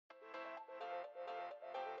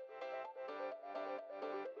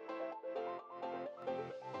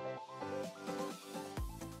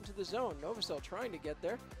the zone. Novacell trying to get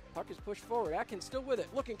there. Puck is pushed forward. Atkins still with it.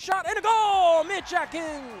 Looking, shot, and a goal! Mitch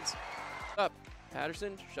Atkins! Up.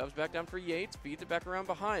 Patterson shoves back down for Yates. Feeds it back around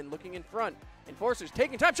behind. Looking in front. Enforcers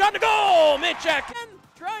taking time. Shot, and a goal! Mitch Atkins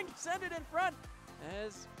trying to send it in front.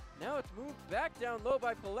 As now it's moved back down low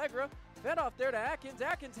by Pellegra. Fed off there to Atkins.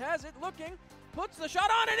 Atkins has it. Looking. Puts the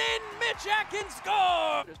shot on and in. Mitch Atkins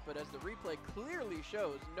scores! But as the replay clearly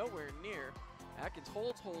shows, nowhere near. Atkins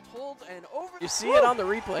holds, and over. You see it on the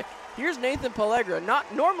replay. Here's Nathan Pellegra,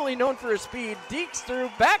 not normally known for his speed, dekes through,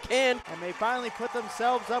 backhand. And they finally put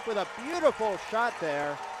themselves up with a beautiful shot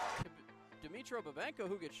there. Dmitro Babenko,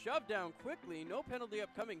 who gets shoved down quickly. No penalty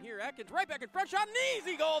upcoming here. Atkins right back in front, shot, an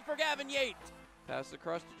easy goal for Gavin Yates. Pass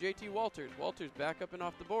across to JT Walters. Walters back up and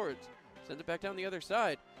off the boards. Sends it back down the other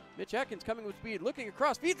side. Mitch Atkins coming with speed, looking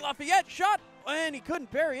across, feeds Lafayette, shot, and he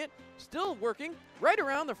couldn't parry it. Still working, right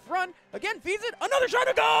around the front, again feeds it, another shot,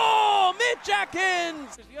 a goal! Mitch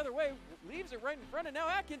Atkins! The other way, leaves it right in front, and now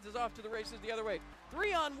Atkins is off to the races the other way.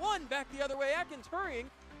 3-on-1 back the other way, Atkins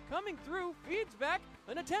hurrying, coming through, feeds back,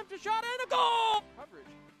 an attempt to shot, and a goal! Coverage,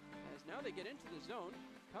 as now they get into the zone,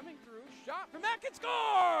 coming through, shot from Atkins,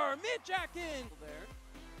 score! Mitch Atkins! There.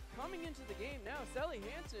 Coming into the game now, Sally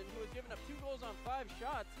Hansen, who has given up 2 goals on 5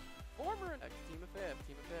 shots. Former Team of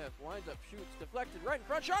F winds up, shoots, deflected, right in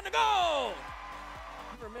front, shot, and a goal!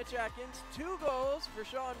 For Mitch Atkins, 2 goals for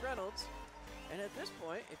Sean Reynolds. And at this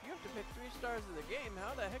point, if you have to pick 3 stars of the game,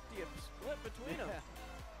 how the heck do you split between them?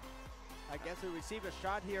 I guess we received a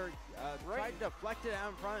shot here, tried to deflect it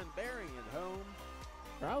out in front and burying it home.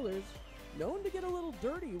 Prowlers known to get a little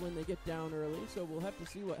dirty when they get down early, so we'll have to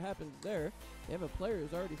see what happens there. They have a player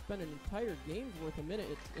who's already spent an entire game's worth of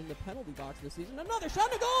minutes in the penalty box this season. Another shot,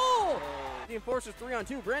 and a goal! The Enforcers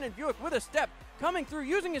 3-on-2. Brandon Buick with a step, coming through,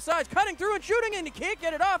 using his size, cutting through and shooting, and he can't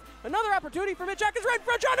get it off. Another opportunity for Mitch Atkins, right in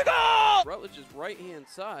front, shot, and a goal! Rutledge's right-hand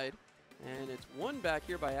side, and it's one back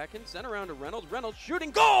here by Atkins, sent around to Reynolds. Reynolds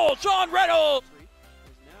shooting, goal! Sean Reynolds! Is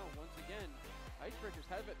now, once again, Icebreakers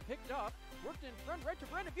have it picked off. Worked in front, right to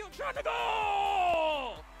Brandon Buick, shot, and a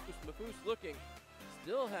goal! Mafus looking,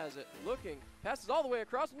 still has it, looking, passes all the way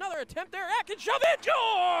across, another attempt there, Atkins, shove it,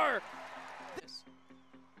 score! This,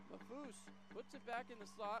 Mafus puts it back in the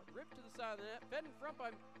slot, ripped to the side of the net, fed in front by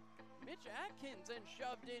Mitch Atkins, and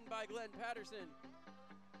shoved in by Glenn Patterson.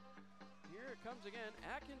 Here it comes again,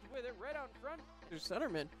 Atkins with it, right out in front. There's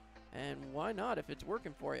centerman, and why not if it's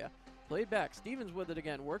working for you? Played back, Stevens with it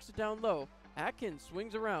again, works it down low. Atkins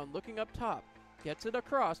swings around, looking up top, gets it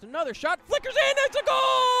across, another shot, flickers in, it's a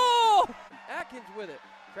goal! Atkins with it,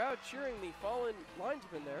 crowd cheering the fallen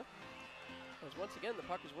linesman there. As once again, the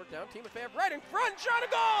puck is worked down, Team of Fab right in front, shot,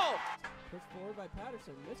 a goal! Pushed forward by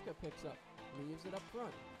Patterson, Miska picks up, leaves it up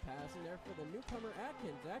front. Passing there for the newcomer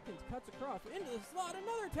Atkins. Atkins cuts across into the slot,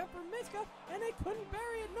 another attempt for Miska, and they couldn't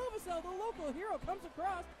bury it. Novacell, the local hero, comes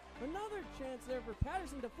across. Another chance there for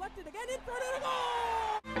Patterson, deflected again, in front, and a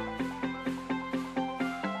goal!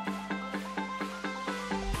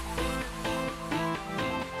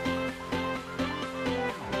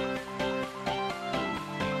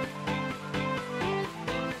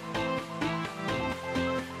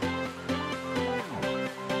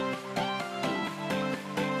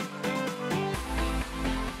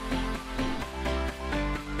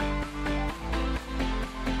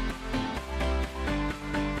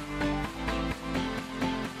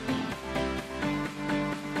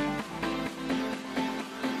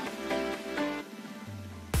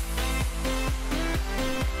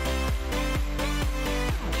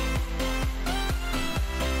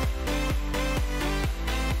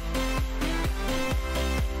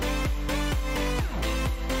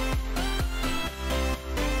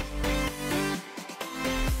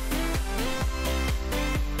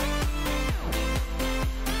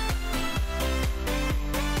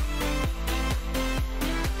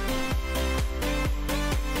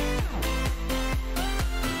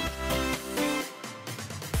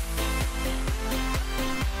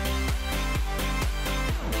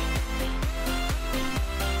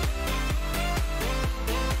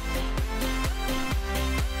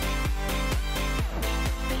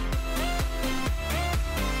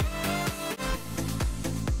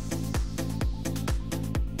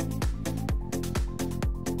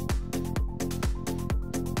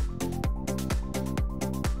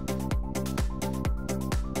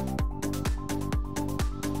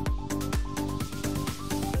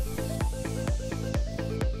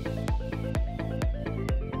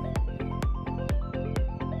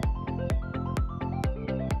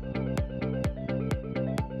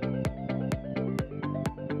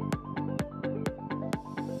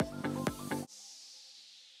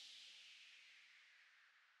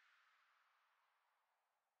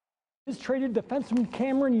 Traded defenseman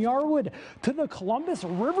Cameron Yarwood to the Columbus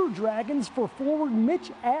River Dragons for forward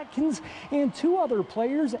Mitch Atkins and 2 other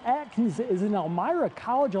players. Atkins is an Elmira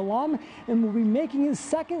College alum and will be making his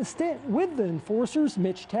second stint with the Enforcers.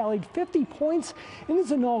 Mitch tallied 50 points in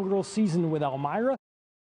his inaugural season with Elmira.